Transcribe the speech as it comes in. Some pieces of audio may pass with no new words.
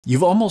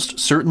You've almost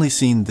certainly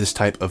seen this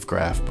type of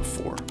graph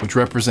before, which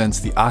represents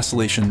the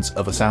oscillations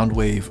of a sound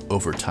wave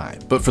over time.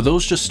 But for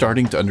those just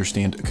starting to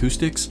understand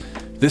acoustics,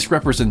 this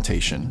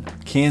representation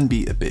can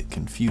be a bit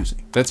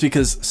confusing. That's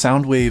because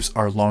sound waves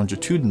are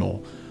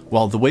longitudinal,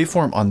 while the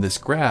waveform on this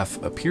graph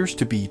appears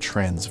to be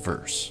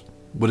transverse.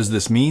 What does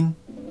this mean?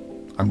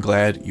 I'm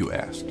glad you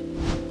asked.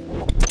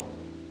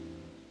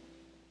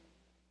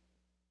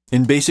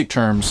 In basic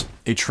terms,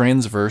 a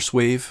transverse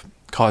wave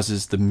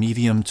causes the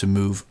medium to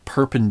move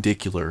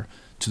perpendicular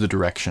to the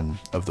direction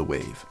of the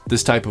wave.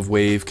 This type of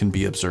wave can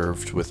be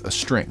observed with a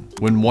string.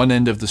 When one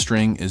end of the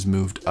string is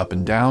moved up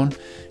and down,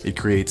 it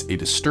creates a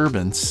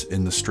disturbance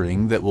in the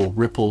string that will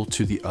ripple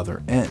to the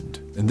other end.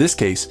 In this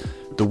case,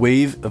 the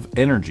wave of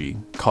energy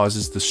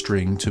causes the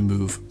string to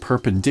move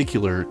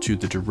perpendicular to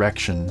the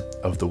direction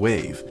of the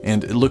wave,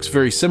 and it looks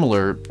very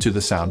similar to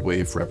the sound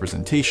wave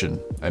representation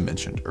I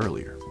mentioned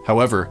earlier.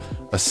 However,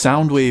 a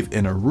sound wave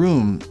in a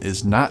room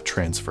is not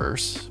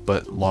transverse,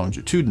 but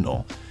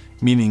longitudinal,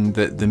 meaning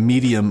that the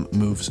medium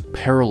moves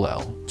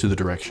parallel to the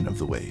direction of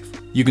the wave.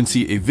 You can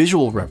see a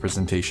visual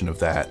representation of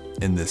that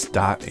in this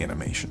dot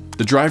animation.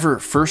 The driver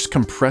first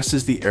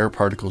compresses the air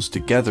particles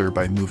together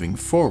by moving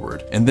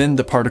forward, and then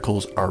the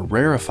particles are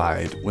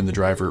rarefied when the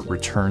driver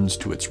returns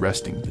to its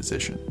resting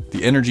position.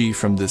 The energy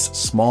from this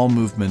small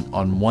movement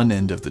on one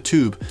end of the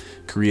tube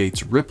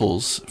creates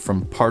ripples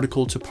from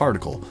particle to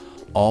particle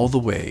all the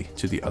way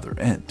to the other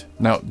end.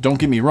 Now, don't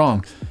get me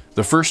wrong,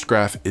 the first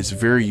graph is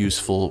very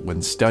useful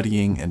when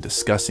studying and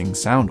discussing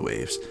sound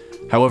waves.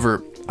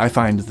 However, I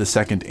find the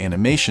second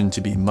animation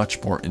to be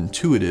much more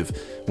intuitive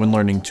when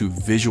learning to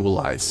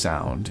visualize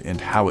sound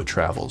and how it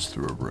travels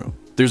through a room.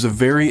 There's a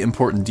very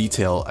important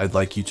detail I'd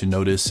like you to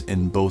notice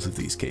in both of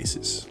these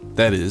cases.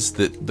 That is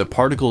that the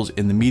particles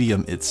in the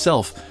medium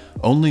itself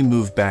only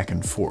move back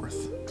and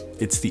forth.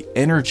 It's the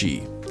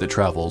energy that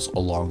travels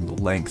along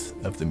the length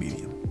of the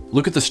medium.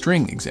 Look at the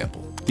string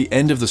example. The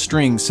end of the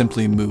string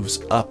simply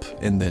moves up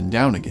and then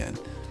down again.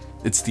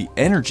 It's the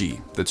energy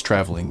that's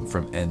traveling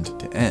from end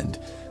to end,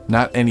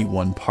 not any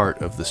one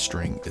part of the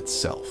string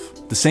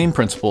itself. The same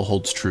principle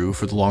holds true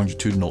for the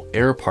longitudinal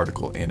air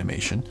particle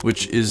animation,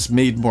 which is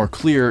made more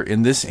clear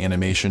in this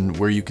animation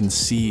where you can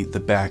see the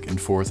back and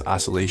forth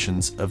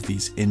oscillations of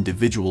these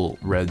individual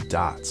red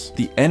dots.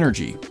 The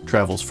energy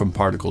travels from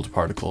particle to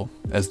particle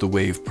as the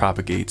wave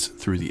propagates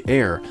through the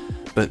air,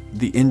 but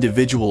the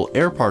individual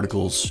air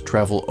particles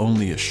travel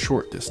only a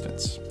short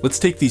distance. Let's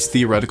take these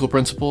theoretical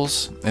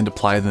principles and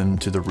apply them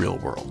to the real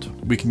world.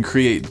 We can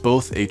create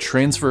both a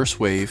transverse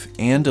wave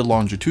and a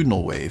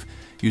longitudinal wave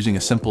using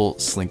a simple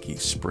slinky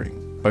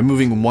spring. By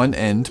moving one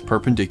end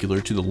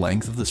perpendicular to the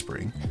length of the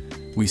spring,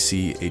 we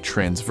see a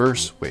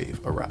transverse wave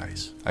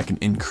arise. I can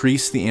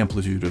increase the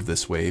amplitude of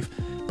this wave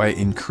by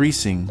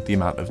increasing the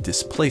amount of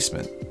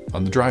displacement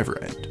on the driver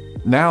end.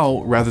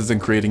 Now, rather than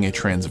creating a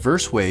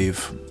transverse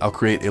wave, I'll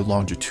create a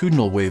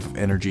longitudinal wave of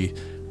energy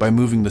by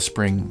moving the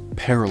spring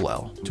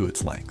parallel to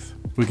its length.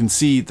 We can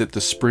see that the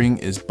spring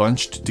is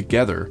bunched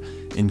together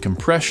in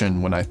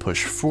compression when I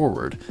push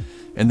forward,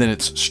 and then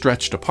it's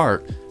stretched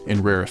apart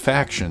in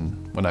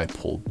rarefaction when I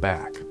pull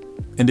back.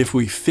 And if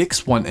we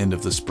fix one end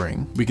of the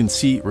spring, we can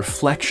see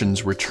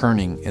reflections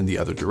returning in the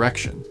other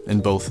direction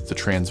in both the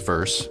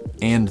transverse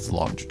and the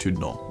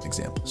longitudinal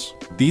examples.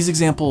 These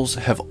examples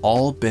have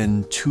all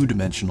been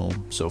two-dimensional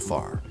so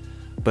far,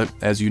 but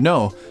as you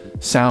know,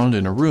 sound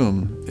in a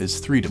room is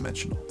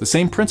three-dimensional. The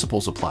same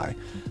principles apply,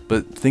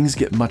 but things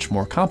get much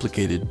more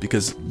complicated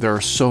because there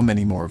are so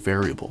many more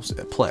variables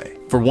at play.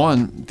 For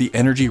one, the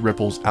energy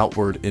ripples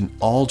outward in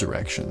all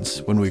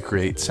directions when we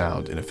create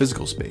sound in a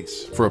physical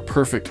space. For a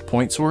perfect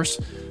point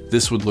source,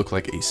 this would look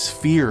like a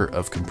sphere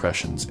of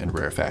compressions and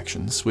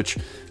rarefactions, which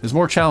is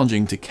more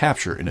challenging to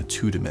capture in a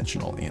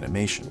two-dimensional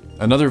animation.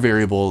 Another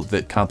variable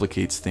that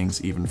complicates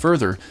things even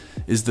further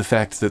is the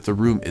fact that the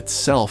room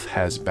itself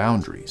has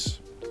boundaries,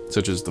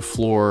 such as the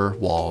floor,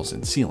 walls,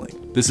 and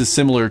ceiling. This is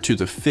similar to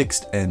the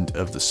fixed end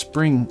of the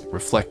spring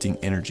reflecting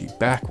energy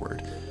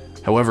backward.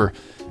 However,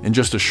 in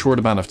just a short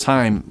amount of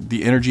time,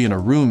 the energy in a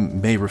room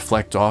may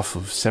reflect off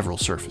of several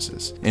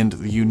surfaces, and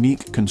the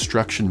unique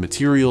construction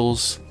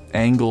materials,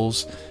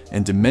 angles,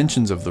 and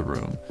dimensions of the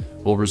room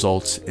will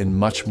result in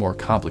much more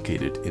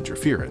complicated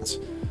interference,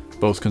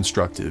 both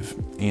constructive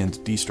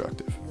and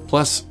destructive.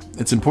 Plus,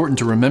 it's important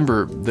to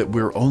remember that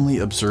we're only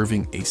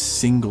observing a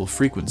single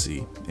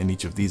frequency in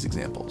each of these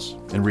examples.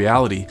 In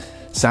reality,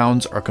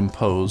 sounds are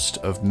composed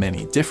of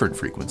many different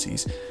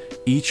frequencies,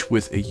 each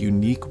with a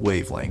unique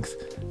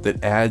wavelength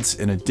that adds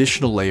an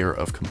additional layer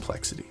of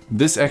complexity.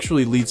 This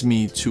actually leads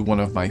me to one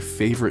of my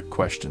favorite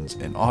questions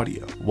in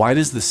audio. Why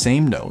does the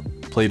same note,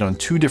 played on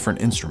two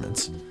different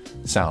instruments,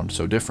 sound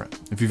so different?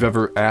 If you've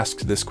ever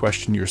asked this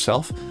question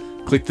yourself,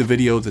 click the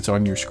video that's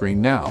on your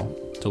screen now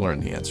to learn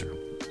the answer.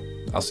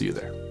 I'll see you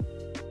there.